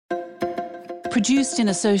Produced in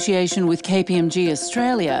association with KPMG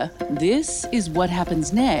Australia, this is What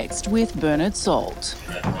Happens Next with Bernard Salt.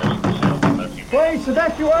 Please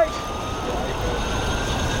evacuate.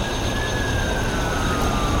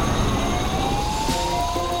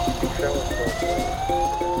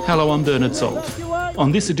 Hello, I'm Bernard Salt.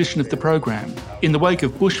 On this edition of the program, in the wake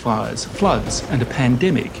of bushfires, floods and a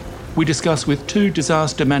pandemic, we discuss with two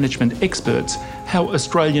disaster management experts how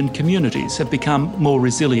Australian communities have become more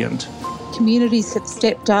resilient. Communities have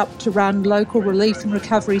stepped up to run local relief and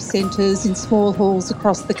recovery centres in small halls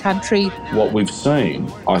across the country. What we've seen,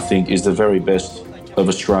 I think, is the very best of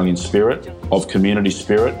Australian spirit, of community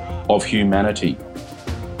spirit, of humanity.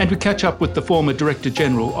 And we catch up with the former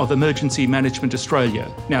Director-General of Emergency Management Australia,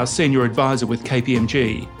 now Senior Advisor with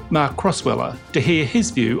KPMG, Mark Crossweller, to hear his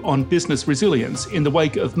view on business resilience in the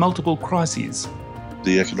wake of multiple crises.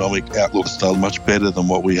 The economic outlook is still much better than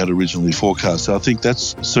what we had originally forecast. So I think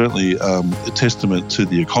that's certainly a testament to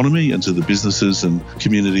the economy and to the businesses and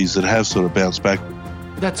communities that have sort of bounced back.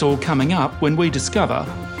 That's all coming up when we discover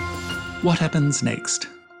what happens next.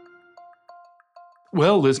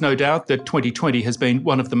 Well, there's no doubt that 2020 has been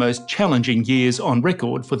one of the most challenging years on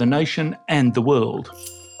record for the nation and the world.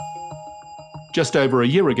 Just over a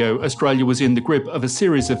year ago, Australia was in the grip of a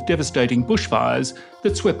series of devastating bushfires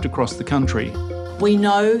that swept across the country. We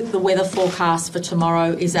know the weather forecast for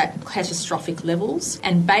tomorrow is at catastrophic levels,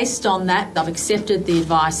 and based on that, I've accepted the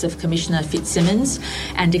advice of Commissioner Fitzsimmons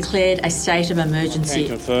and declared a state of emergency. I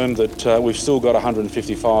can confirm that we've still got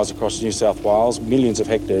 150 fires across New South Wales, millions of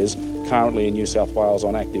hectares currently in New South Wales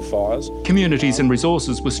on active fires. Communities and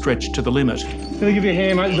resources were stretched to the limit. Can I give you a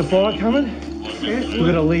hand, mate? There's a fire coming. We're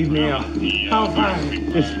going to leave now. How far?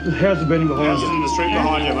 The house is burning behind you. House is in the street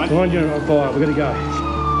behind you, mate. Behind you on fire. We're going to go.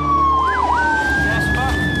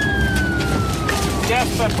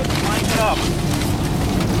 Jasper, put the blanket up.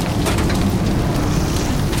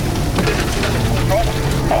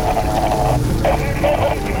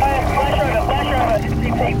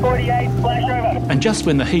 And just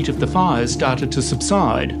when the heat of the fires started to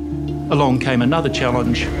subside, along came another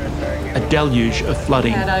challenge, a deluge of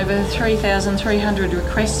flooding. We had over 3,300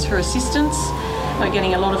 requests for assistance. We're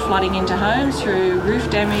getting a lot of flooding into homes through roof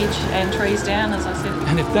damage and trees down, as I said.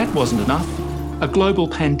 And if that wasn't enough, a global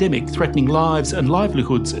pandemic threatening lives and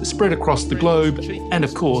livelihoods spread across the globe and,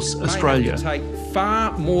 of course, Australia. To take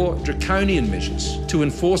far more draconian measures to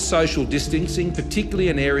enforce social distancing, particularly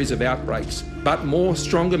in areas of outbreaks. But more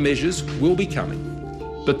stronger measures will be coming.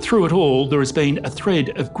 But through it all, there has been a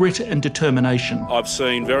thread of grit and determination. I've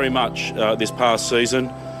seen very much this past season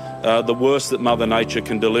the worst that Mother Nature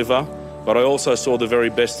can deliver, but I also saw the very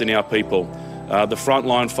best in our people. The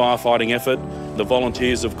frontline firefighting effort, the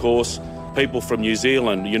volunteers, of course, people from New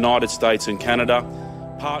Zealand, United States and Canada,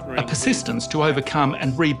 partnering. A persistence to overcome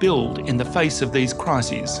and rebuild in the face of these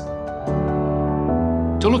crises.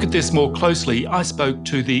 To look at this more closely, I spoke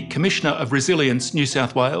to the Commissioner of Resilience New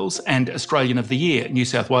South Wales and Australian of the Year New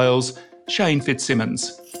South Wales, Shane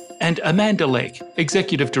Fitzsimmons, and Amanda Leck,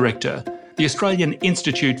 Executive Director, the Australian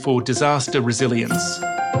Institute for Disaster Resilience.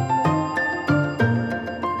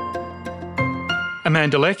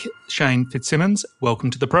 Amanda Leck, Shane Fitzsimmons,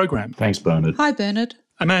 welcome to the program. Thanks, Bernard. Hi, Bernard.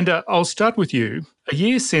 Amanda, I'll start with you. A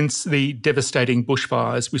year since the devastating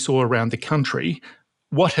bushfires we saw around the country,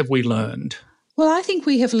 what have we learned? Well, I think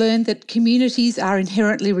we have learned that communities are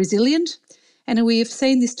inherently resilient, and we have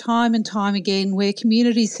seen this time and time again where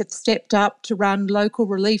communities have stepped up to run local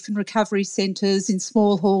relief and recovery centres in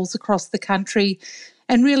small halls across the country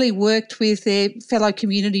and really worked with their fellow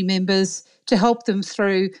community members to help them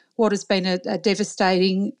through what has been a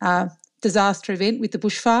devastating disaster event with the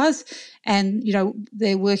bushfires. And, you know,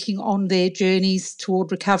 they're working on their journeys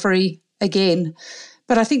toward recovery again.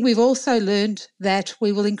 But I think we've also learned that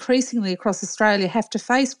we will increasingly across Australia have to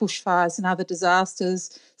face bushfires and other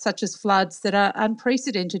disasters such as floods that are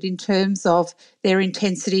unprecedented in terms of their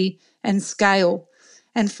intensity and scale.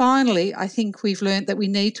 And finally, I think we've learned that we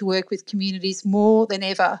need to work with communities more than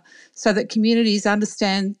ever so that communities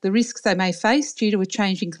understand the risks they may face due to a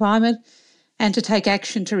changing climate and to take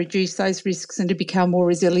action to reduce those risks and to become more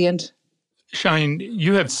resilient. Shane,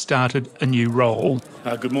 you have started a new role.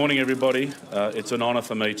 Good morning, everybody. It's an honour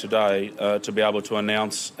for me today to be able to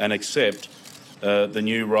announce and accept the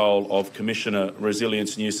new role of Commissioner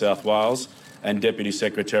Resilience New South Wales and Deputy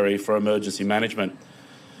Secretary for Emergency Management.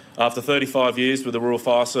 After 35 years with the Rural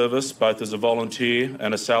Fire Service, both as a volunteer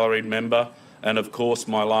and a salaried member, and of course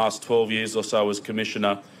my last 12 years or so as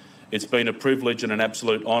Commissioner, it's been a privilege and an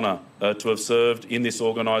absolute honour to have served in this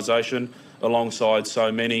organisation alongside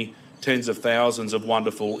so many tens of thousands of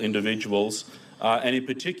wonderful individuals and in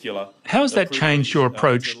particular... How has that changed your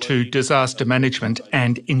approach to disaster management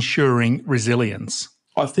and ensuring resilience?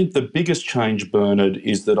 I think the biggest change, Bernard,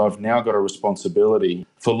 is that I've now got a responsibility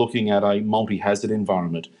for looking at a multi-hazard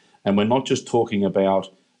environment. And we're not just talking about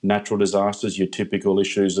natural disasters, your typical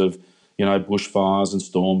issues of, bushfires and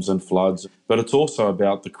storms and floods, but it's also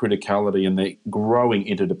about the criticality and the growing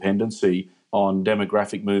interdependency on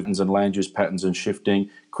demographic movements and land use patterns and shifting,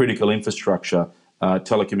 critical infrastructure,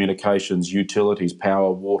 telecommunications, utilities,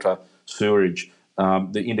 power, water, sewerage,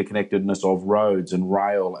 the interconnectedness of roads and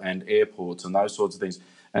rail and airports and those sorts of things.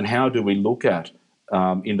 And how do we look at,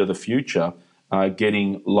 into the future,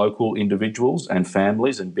 getting local individuals and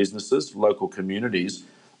families and businesses, local communities,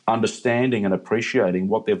 understanding and appreciating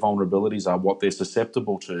what their vulnerabilities are, what they're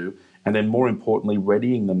susceptible to, and then more importantly,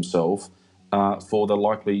 readying themselves for the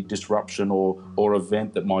likely disruption or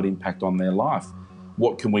event that might impact on their life.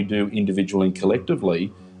 What can we do individually and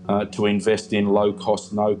collectively to invest in low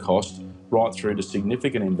cost, no cost, right through to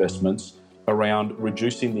significant investments around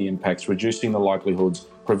reducing the impacts, reducing the likelihoods,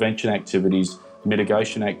 prevention activities,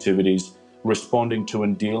 mitigation activities, responding to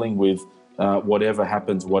and dealing with whatever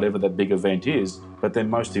happens, whatever the big event is, but then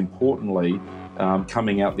most importantly,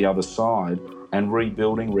 coming out the other side and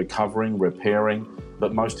rebuilding, recovering, repairing,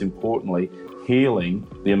 but most importantly, healing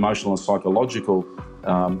the emotional and psychological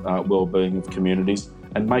well-being of communities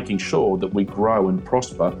and making sure that we grow and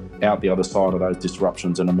prosper out the other side of those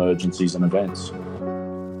disruptions and emergencies and events.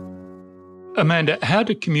 Amanda, how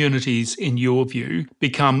do communities, in your view,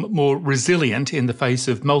 become more resilient in the face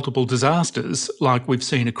of multiple disasters like we've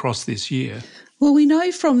seen across this year? Well, we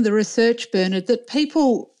know from the research, Bernard, that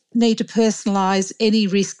people need to personalise any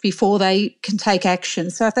risk before they can take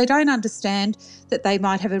action. So if they don't understand that they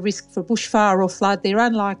might have a risk for bushfire or flood, they're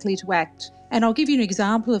unlikely to act. And I'll give you an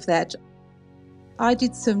example of that. I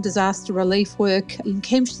did some disaster relief work in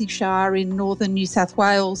Kempseyshire in northern New South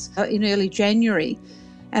Wales in early January.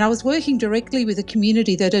 And I was working directly with a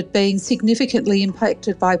community that had been significantly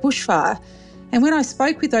impacted by bushfire. And when I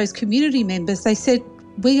spoke with those community members, they said,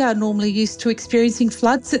 we are normally used to experiencing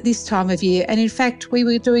floods at this time of year. And in fact, we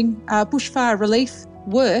were doing bushfire relief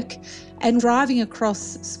work and driving across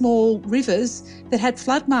small rivers that had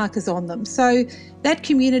flood markers on them. So that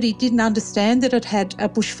community didn't understand that it had a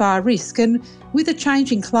bushfire risk. And with a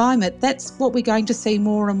changing climate, that's what we're going to see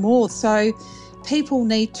more and more. So people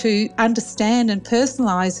need to understand and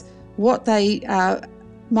personalise what they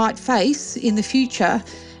might face in the future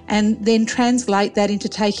and then translate that into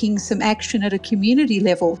taking some action at a community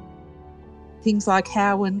level. Things like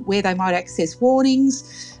how and where they might access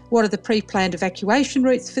warnings, what are the pre-planned evacuation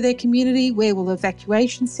routes for their community, where will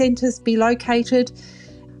evacuation centres be located.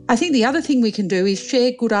 I think the other thing we can do is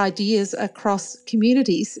share good ideas across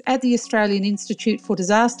communities. At the Australian Institute for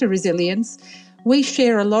Disaster Resilience, we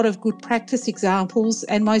share a lot of good practice examples,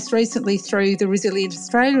 and most recently through the Resilient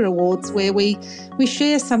Australia Awards, where we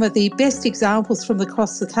share some of the best examples from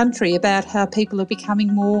across the country about how people are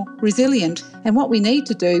becoming more resilient. And what we need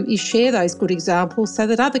to do is share those good examples so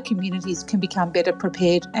that other communities can become better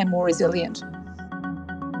prepared and more resilient.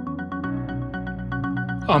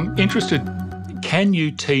 I'm interested, can you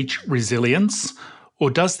teach resilience? Or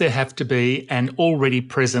does there have to be an already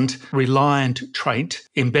present reliant trait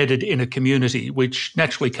embedded in a community which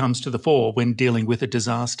naturally comes to the fore when dealing with a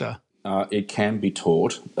disaster? It can be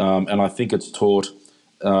taught, and I think it's taught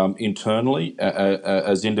internally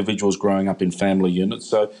as individuals growing up in family units.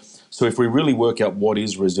 So if we really work out what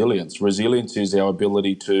is resilience, resilience is our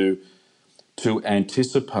ability to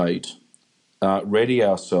anticipate, ready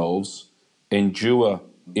ourselves, endure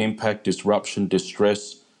impact, disruption,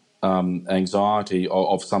 distress, anxiety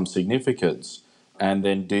of some significance, and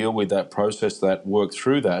then deal with that, process that, work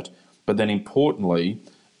through that, but then importantly,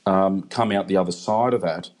 come out the other side of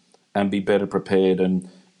that and be better prepared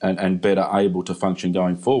and better able to function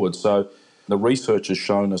going forward. So the research has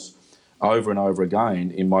shown us over and over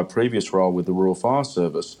again in my previous role with the Rural Fire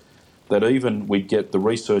Service that even we'd get the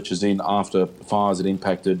researchers in after fires had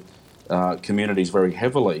impacted communities very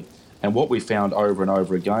heavily. And what we found over and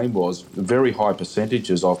over again was very high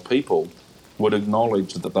percentages of people would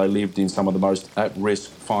acknowledge that they lived in some of the most at-risk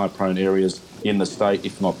fire-prone areas in the state,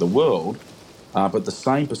 if not the world. But the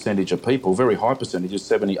same percentage of people, very high percentages,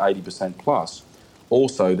 70, 80% plus,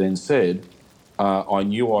 also then said, I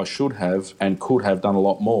knew I should have and could have done a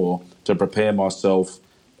lot more to prepare myself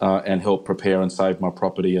and help prepare and save my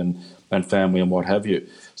property and family and what have you.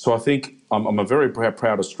 So I think I'm a very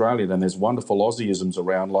proud Australian, and there's wonderful Aussieisms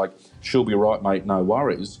around like, she'll be right, mate, no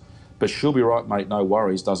worries. But she'll be right, mate, no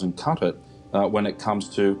worries doesn't cut it when it comes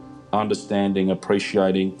to understanding,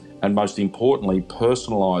 appreciating, and most importantly,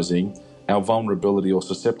 personalising our vulnerability or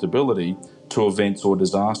susceptibility to events or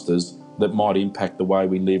disasters that might impact the way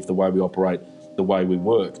we live, the way we operate, the way we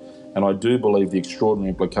work. And I do believe the extraordinary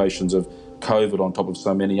implications of COVID on top of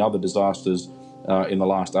so many other disasters in the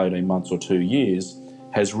last 18 months or 2 years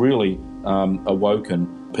has really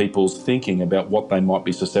awoken people's thinking about what they might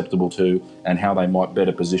be susceptible to and how they might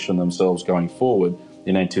better position themselves going forward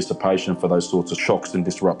in anticipation for those sorts of shocks and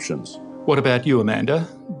disruptions. What about you, Amanda?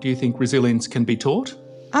 Do you think resilience can be taught?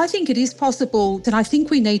 I think it is possible, and I think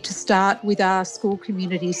we need to start with our school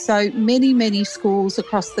community. So many schools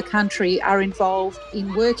across the country are involved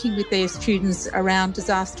in working with their students around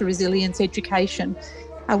disaster resilience education.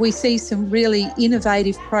 We see some really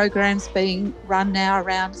innovative programs being run now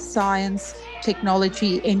around science,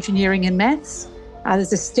 technology, engineering and maths.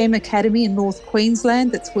 There's a STEM Academy in North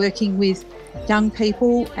Queensland that's working with young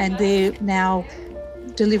people, and they're now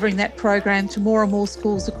delivering that program to more and more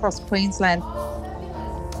schools across Queensland.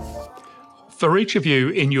 For each of you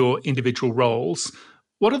in your individual roles,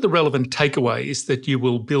 what are the relevant takeaways that you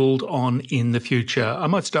will build on in the future? I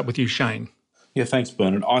might start with you, Shane. Yeah, thanks,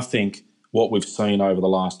 Bernard. I think what we've seen over the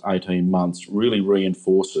last 18 months really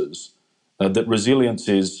reinforces that resilience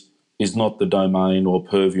is not the domain or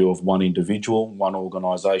purview of one individual, one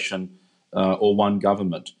organisation or one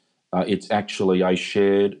government. It's actually a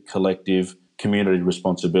shared, collective community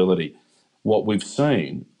responsibility. What we've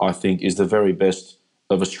seen, I think, is the very best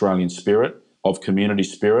of Australian spirit, of community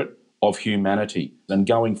spirit, of humanity. And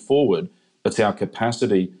going forward, it's our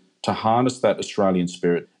capacity to harness that Australian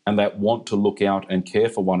spirit and that want to look out and care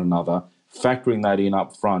for one another, factoring that in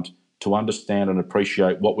up front to understand and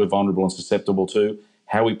appreciate what we're vulnerable and susceptible to,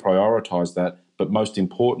 how we prioritise that, but most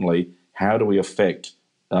importantly, how do we affect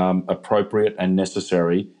appropriate and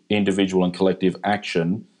necessary individual and collective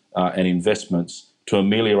action and investments to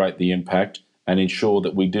ameliorate the impact and ensure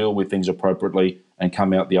that we deal with things appropriately and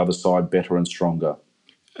come out the other side better and stronger.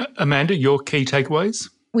 Amanda, your key takeaways?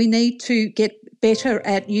 We need to get better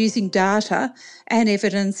at using data and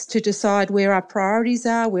evidence to decide where our priorities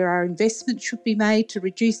are, where our investments should be made to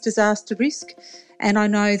reduce disaster risk. And I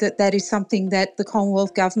know that that is something that the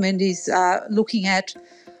Commonwealth Government is looking at.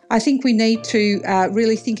 I think we need to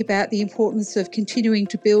really think about the importance of continuing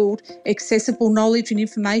to build accessible knowledge and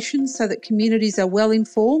information so that communities are well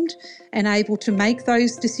informed and able to make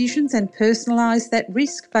those decisions and personalise that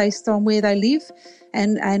risk based on where they live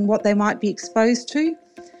and what they might be exposed to.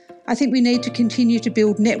 I think we need to continue to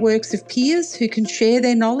build networks of peers who can share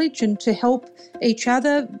their knowledge and to help each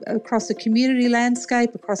other across a community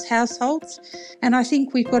landscape, across households. And I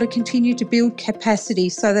think we've got to continue to build capacity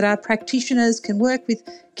so that our practitioners can work with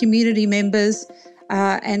community members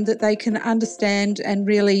and that they can understand and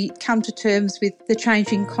really come to terms with the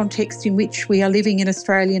changing context in which we are living in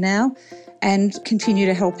Australia now and continue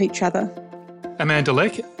to help each other. Amanda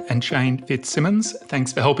Leck and Shane Fitzsimmons,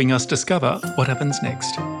 thanks for helping us discover what happens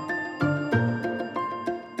next.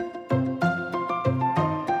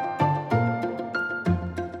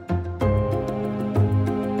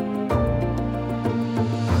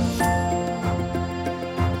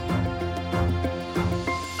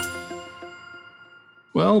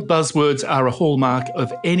 Well, buzzwords are a hallmark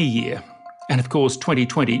of any year, and of course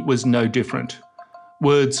 2020 was no different.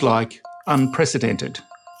 Words like unprecedented,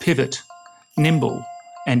 pivot, nimble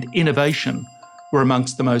and innovation were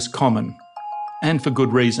amongst the most common, and for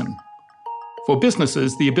good reason. For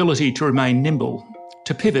businesses, the ability to remain nimble,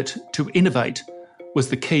 to pivot, to innovate was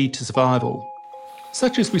the key to survival.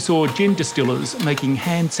 Such as we saw gin distillers making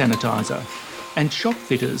hand sanitizer and shop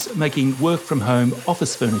fitters making work-from-home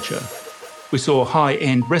office furniture. We saw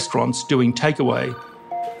high-end restaurants doing takeaway.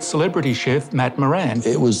 Celebrity chef Matt Moran.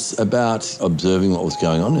 It was about observing what was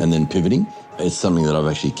going on and then pivoting. It's something that I've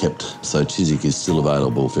actually kept. So Chiswick is still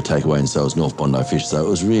available for takeaway and so is North Bondi Fish. So it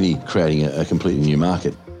was really creating a completely new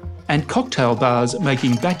market. And cocktail bars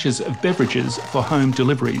making batches of beverages for home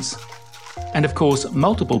deliveries. And of course,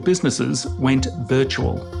 multiple businesses went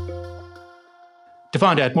virtual. To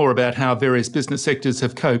find out more about how various business sectors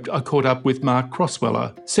have coped, I caught up with Mark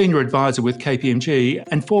Crossweller, Senior Advisor with KPMG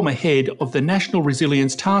and former Head of the National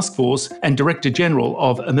Resilience Task Force and Director General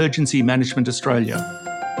of Emergency Management Australia.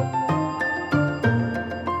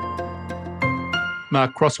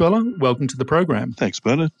 Mark Crossweller, welcome to the program. Thanks,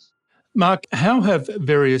 Bernard. Mark, how have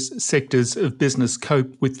various sectors of business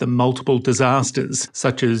coped with the multiple disasters,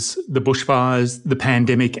 such as the bushfires, the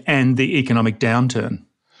pandemic and the economic downturn?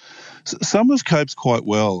 Some have coped quite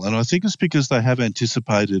well, and I think it's because they have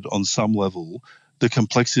anticipated on some level the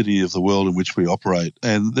complexity of the world in which we operate.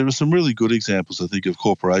 And there are some really good examples, I think, of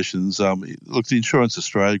corporations. Look, the Insurance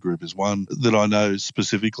Australia Group is one that I know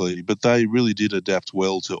specifically, but they really did adapt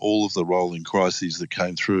well to all of the rolling crises that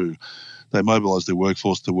came through. They mobilised their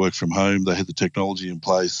workforce to work from home. They had the technology in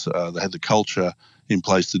place. They had the culture in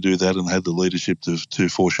place to do that, and they had the leadership to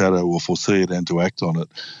foreshadow or foresee it and to act on it.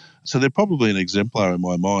 So they're probably an exemplar in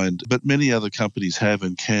my mind, but many other companies have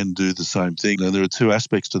and can do the same thing. And there are two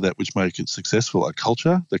aspects to that which make it successful: a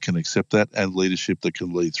culture that can accept that and leadership that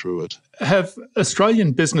can lead through it. Have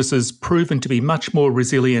Australian businesses proven to be much more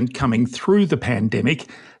resilient coming through the pandemic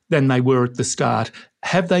than they were at the start?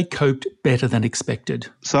 Have they coped better than expected?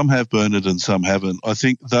 Some have, Bernard, and some haven't. I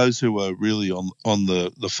think those who are really on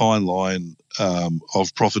the fine line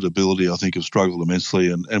of profitability, I think, have struggled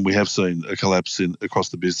immensely, and we have seen a collapse across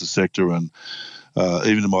the business sector, and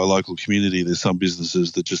even in my local community, there's some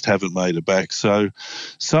businesses that just haven't made it back. So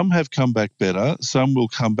some have come back better, some will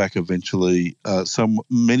come back eventually,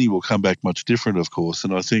 many will come back much different, of course,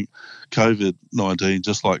 and I think COVID-19,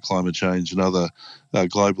 just like climate change and other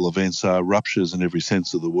global events, are ruptures in every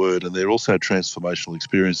sense of the word, and they're also transformational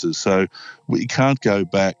experiences. So we can't go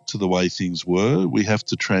back to the way things were. We have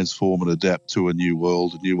to transform and adapt to a new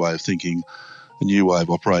world, a new way of thinking, a new way of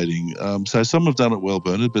operating. So some have done it well,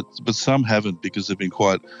 Bernard, but some haven't, because they've been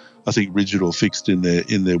quite, I think, rigid or fixed in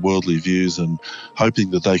their worldly views and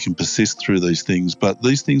hoping that they can persist through these things. But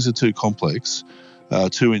these things are too complex,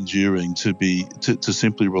 too enduring to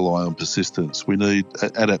simply rely on persistence. We need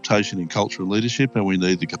adaptation in culture and leadership, and we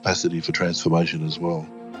need the capacity for transformation as well.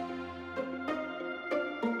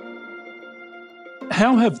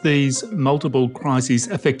 How have these multiple crises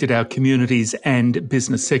affected our communities and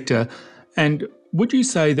business sector? And would you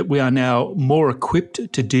say that we are now more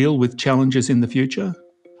equipped to deal with challenges in the future?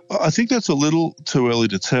 I think that's a little too early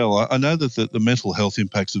to tell. I know that the mental health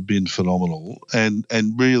impacts have been phenomenal, and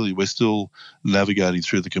really we're still navigating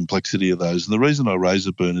through the complexity of those. And the reason I raise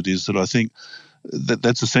it, Bernard, is that I think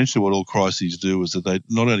that's essentially what all crises do, is that they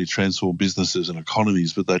not only transform businesses and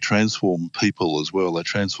economies, but they transform people as well. They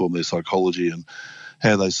transform their psychology and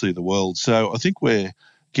how they see the world. So I think we're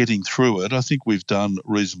getting through it. I think we've done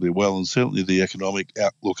reasonably well, and certainly the economic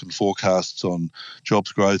outlook and forecasts on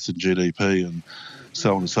jobs growth and GDP and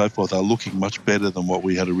so on and so forth are looking much better than what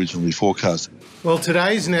we had originally forecast. Well,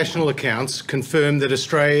 today's national accounts confirm that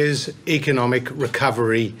Australia's economic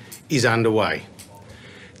recovery is underway.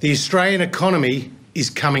 The Australian economy is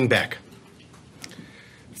coming back.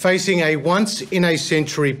 Facing a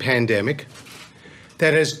once-in-a-century pandemic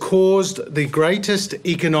that has caused the greatest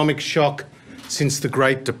economic shock since the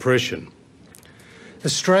Great Depression,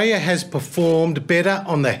 Australia has performed better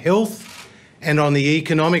on the health and on the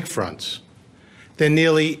economic fronts than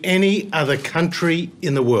nearly any other country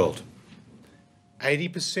in the world.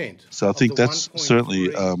 80%. So I think that's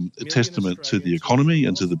certainly a testament to the economy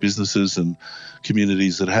and to the businesses and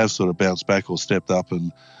communities that have sort of bounced back or stepped up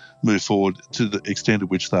and move forward to the extent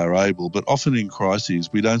of which they are able. But often in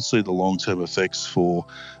crises, we don't see the long-term effects for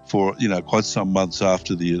quite some months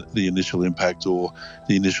after the initial impact or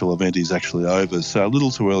the initial event is actually over. So a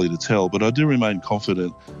little too early to tell, but I do remain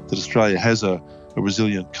confident that Australia has a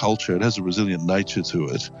resilient culture. It has a resilient nature to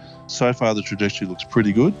it. So far, the trajectory looks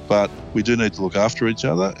pretty good, but we do need to look after each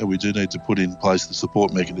other, and we do need to put in place the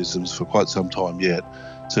support mechanisms for quite some time yet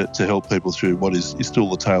to help people through what is still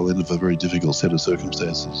the tail end of a very difficult set of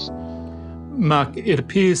circumstances. Mark, it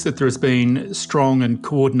appears that there has been strong and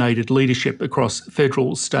coordinated leadership across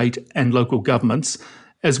federal, state and local governments,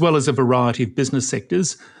 as well as a variety of business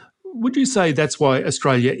sectors. Would you say that's why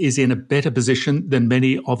Australia is in a better position than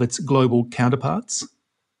many of its global counterparts?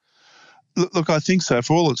 Look, I think so.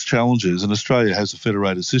 For all its challenges, and Australia has a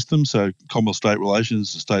federated system, so Commonwealth-state relations,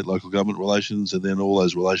 state-local government relations, and then all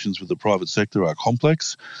those relations with the private sector are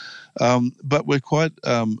complex. But we're quite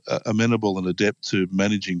amenable and adept to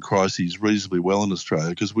managing crises reasonably well in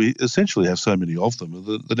Australia, because we essentially have so many of them.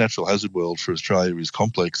 The natural hazard world for Australia is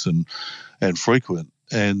complex and frequent.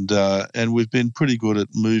 And we've been pretty good at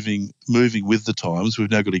moving with the times. We've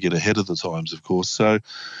now got to get ahead of the times, of course. So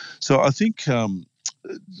I think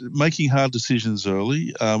making hard decisions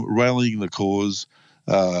early, rallying the cause,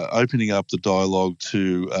 opening up the dialogue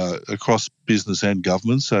to across business and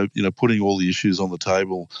government. So putting all the issues on the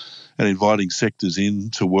table and inviting sectors in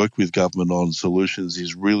to work with government on solutions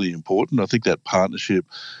is really important. I think that partnership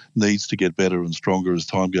needs to get better and stronger as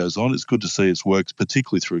time goes on. It's good to see it's worked,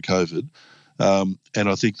 particularly through COVID. And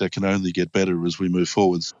I think that can only get better as we move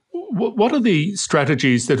forwards. What are the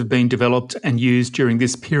strategies that have been developed and used during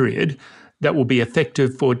this period that will be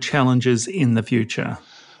effective for challenges in the future?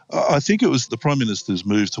 I think it was the Prime Minister's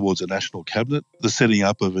move towards a national cabinet, the setting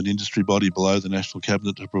up of an industry body below the national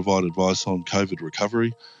cabinet to provide advice on COVID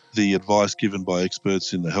recovery, the advice given by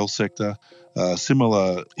experts in the health sector.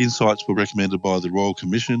 Similar insights were recommended by the Royal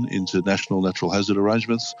Commission into national natural hazard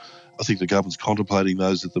arrangements. I think the government's contemplating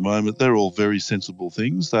those at the moment. They're all very sensible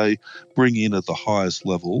things. They bring in at the highest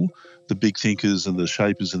level the big thinkers and the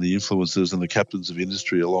shapers and the influencers and the captains of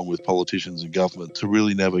industry, along with politicians and government, to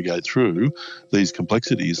really navigate through these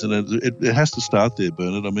complexities. And it has to start there,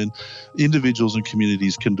 Bernard. I mean, individuals and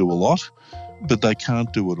communities can do a lot, but they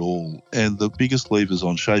can't do it all. And the biggest levers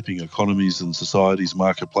on shaping economies and societies,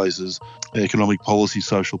 marketplaces, economic policy,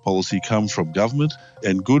 social policy come from government,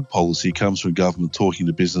 and good policy comes from government talking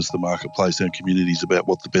to business, the marketplace and communities about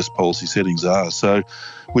what the best policy settings are. So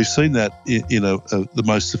we've seen that in the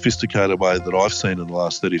most sophisticated way that I've seen in the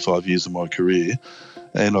last 35 years of my career.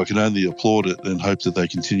 And I can only applaud it and hope that they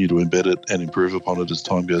continue to embed it and improve upon it as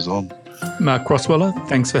time goes on. Mark Crossweller,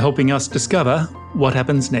 thanks for helping us discover what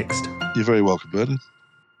happens next. You're very welcome, Bernard.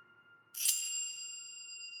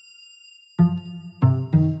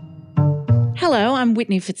 Hello, I'm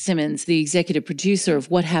Whitney Fitzsimmons, the executive producer of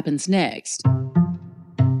What Happens Next.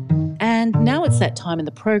 And now it's that time in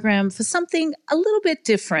the program for something a little bit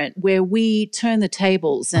different, where we turn the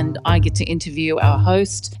tables and I get to interview our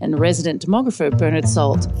host and resident demographer, Bernard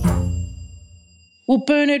Salt. Well,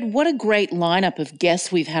 Bernard, what a great lineup of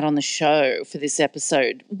guests we've had on the show for this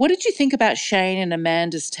episode. What did you think about Shane and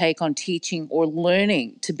Amanda's take on teaching or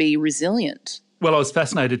learning to be resilient? Well, I was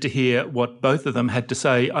fascinated to hear what both of them had to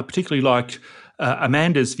say. I particularly liked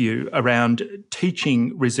Amanda's view around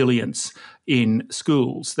teaching resilience in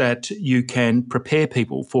schools, that you can prepare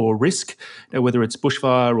people for risk, whether it's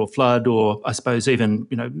bushfire or flood or I suppose even,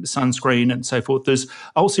 sunscreen and so forth. There's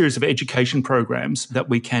a whole series of education programs that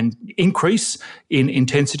we can increase in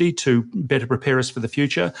intensity to better prepare us for the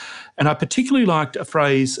future. And I particularly liked a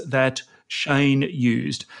phrase that Shane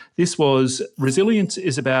used. This was, resilience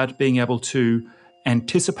is about being able to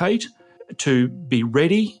anticipate, to be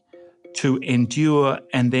ready, to endure,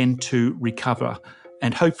 and then to recover.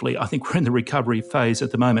 And hopefully, I think we're in the recovery phase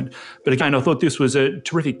at the moment. But again, I thought this was a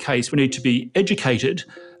terrific case. We need to be educated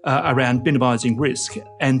around minimising risk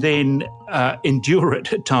and then endure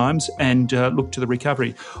it at times and look to the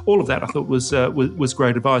recovery. All of that I thought was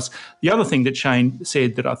great advice. The other thing that Shane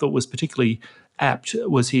said that I thought was particularly apt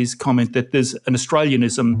was his comment that there's an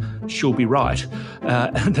Australianism, she'll be right,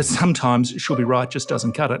 and that sometimes she'll be right just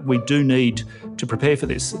doesn't cut it. We do need to prepare for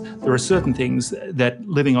this. There are certain things that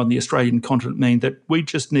living on the Australian continent mean that we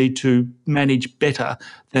just need to manage better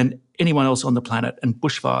than anyone else on the planet, and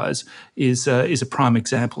bushfires is a prime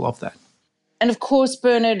example of that. And of course,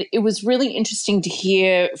 Bernard, it was really interesting to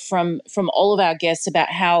hear from all of our guests about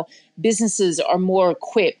how businesses are more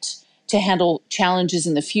equipped to handle challenges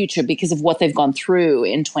in the future because of what they've gone through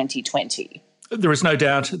in 2020. There is no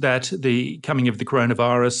doubt that the coming of the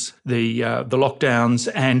coronavirus, the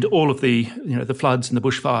lockdowns, and all of the floods and the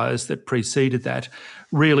bushfires that preceded that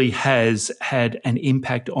really has had an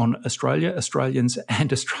impact on Australia, Australians,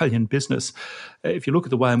 and Australian business. If you look at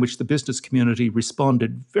the way in which the business community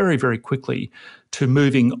responded very, very quickly to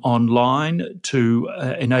moving online, to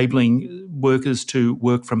enabling workers to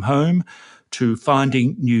work from home, to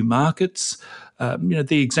finding new markets.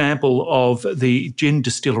 The example of the gin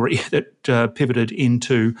distillery that pivoted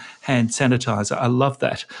into hand sanitizer. I love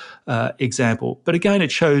that example. But again,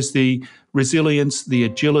 it shows the resilience, the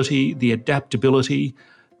agility, the adaptability,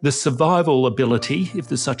 the survival ability, if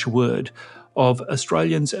there's such a word, of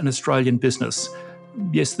Australians and Australian business.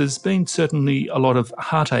 Yes, there's been certainly a lot of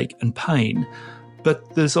heartache and pain,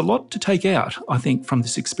 but there's a lot to take out, I think, from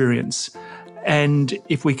this experience. And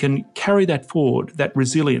if we can carry that forward, that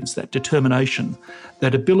resilience, that determination,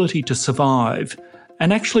 that ability to survive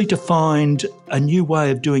and actually to find a new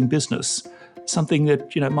way of doing business, something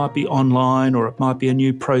that, might be online or it might be a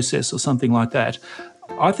new process or something like that,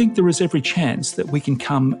 I think there is every chance that we can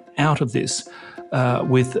come out of this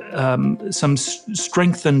with some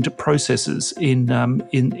strengthened processes in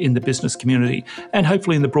the business community and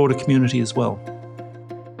hopefully in the broader community as well.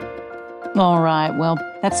 All right, well,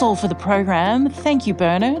 that's all for the program. Thank you,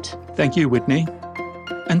 Bernard. Thank you, Whitney.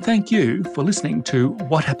 And thank you for listening to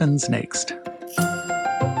What Happens Next.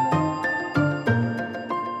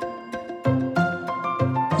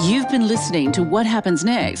 You've been listening to What Happens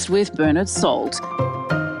Next with Bernard Salt.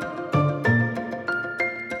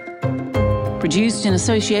 Produced in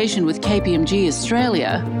association with KPMG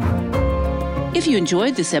Australia. If you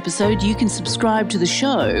enjoyed this episode, you can subscribe to the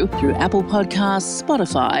show through Apple Podcasts,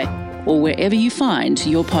 Spotify, or wherever you find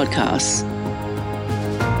your podcasts.